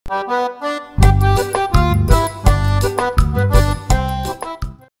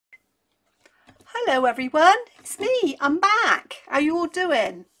everyone, it's me, I'm back. How you all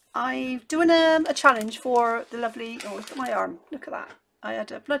doing? I'm doing a challenge for the lovely, oh look at my arm, look at that. I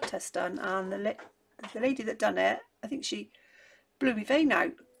had a blood test done and the lady that done it, I think she blew my vein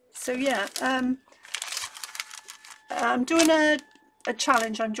out. So yeah, I'm doing a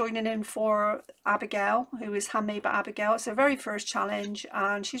challenge. I'm joining in for Abbigale, who is Handmade by Abbigale. It's her very first challenge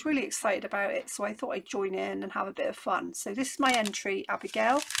and she's really excited about it, so I thought I'd join in and have a bit of fun. So this is my entry,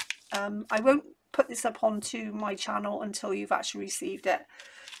 Abbigale. I won't put this up onto my channel until you've actually received it.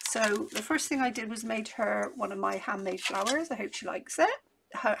 So the first thing I did was made her one of my handmade flowers. I hope she likes it.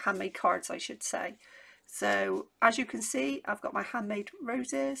 Her handmade cards, I should say. So as you can see, I've got my handmade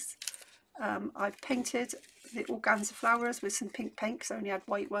roses. I've painted the organza flowers with some pink paint because I only had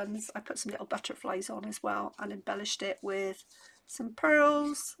white ones. I put some little butterflies on as well and embellished it with some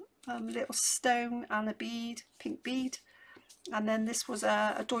pearls, a little stone and a bead, pink bead. And then this was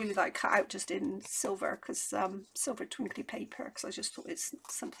a doily that I cut out just in silver, because silver twinkly paper, because I just thought it's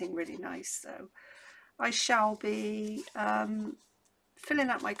something really nice. So I shall be filling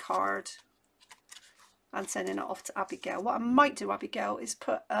out my card and sending it off to Abbigale. What I might do, Abbigale, is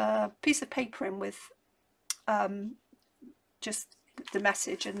put a piece of paper in with just the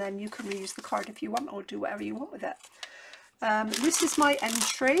message, and then you can reuse the card if you want, or do whatever you want with it. This is my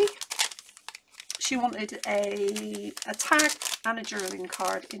entry. She wanted a tag and a journaling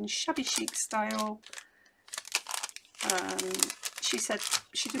card in shabby chic style. She said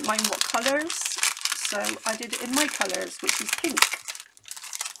she didn't mind what colours, so I did it in my colours, which is pink,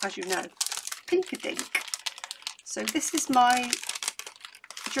 as you know, pink-a-dink. So this is my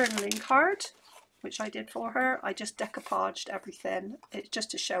journaling card, which I did for her. I just decoupaged everything. It's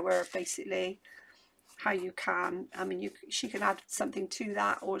just to show her basically how you can, I mean, she can add something to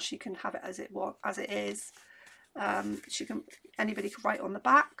that, or she can have it as it is. Anybody can write on the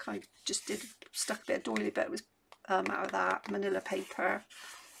back. I just stuck a bit of doily, but it was out of that manila paper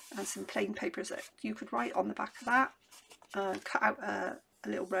and some plain papers that you could write on the back of that. Cut out a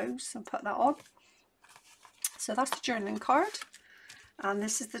little rose and put that on. So that's the journaling card, and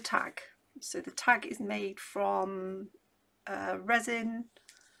this is the tag. So the tag is made from resin.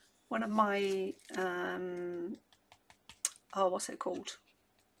 One of my, oh, what's it called?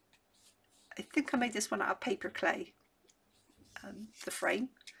 I think I made this one out of paper clay, the frame.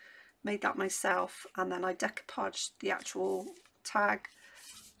 Made that myself, and then I decoupaged the actual tag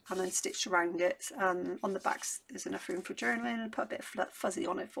and then stitched around it. On the back there's enough room for journaling, and put a bit of fuzzy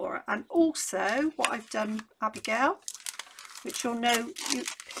on it for her. And also what I've done, Abbigale, which you'll know,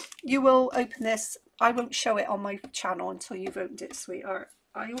 you will open this, I won't show it on my channel until you've opened it, sweetheart.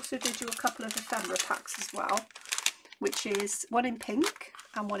 I also did you a couple of ephemera packs as well, which is one in pink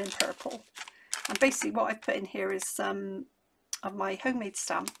and one in purple. And basically what I've put in here is some of my homemade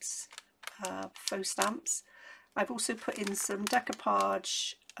stamps, faux stamps. I've also put in some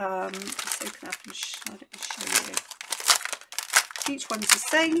decoupage. Let's open up and show you. Each one's the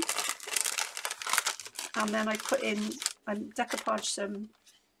same. And then I put in, I decoupaged some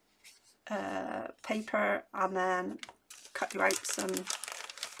paper, and then cut you out some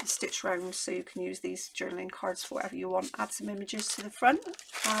stitch round, so you can use these journaling cards for whatever you want. Add some images to the front,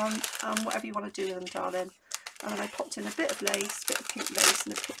 and whatever you want to do with them, darling. And then I popped in a bit of lace, a bit of pink lace,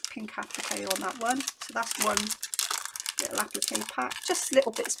 and a pink applique on that one. So that's one little applique pack, just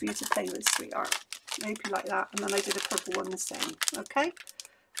little bits for you to play with, sweetheart. I hope you like that. And then I did a purple one the same. Okay,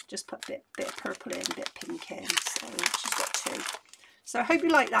 just put a bit of purple in, a bit of pink in, so she's got two. So I hope you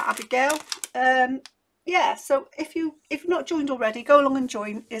like that, Abbigale. Yeah, so if you've not joined already, go along and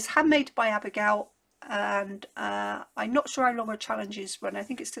join. It's Handmade by Abbigale, and I'm not sure how long her challenges run. I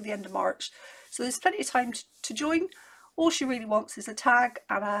think it's to the end of March, so there's plenty of time to join. All she really wants is a tag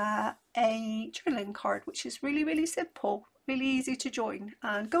and a journaling card, which is really, really simple, really easy to join.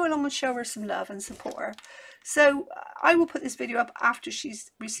 And go along and show her some love and support her. So I will put this video up after she's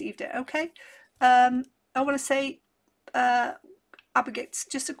received it. Okay, I want to say, Abbigale,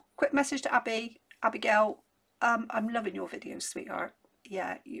 just a quick message to Abbigale, I'm loving your videos, sweetheart.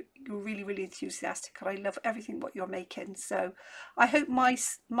 Yeah, you're really, really enthusiastic, and I love everything what you're making. So I hope my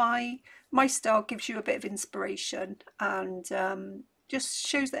style gives you a bit of inspiration, and just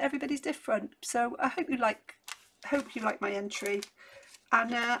shows that everybody's different. So I hope you like my entry,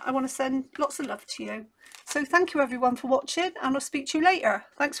 and I want to send lots of love to you. So thank you everyone for watching, and I'll speak to you later.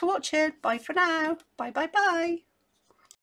 Thanks for watching. Bye for now. Bye bye bye.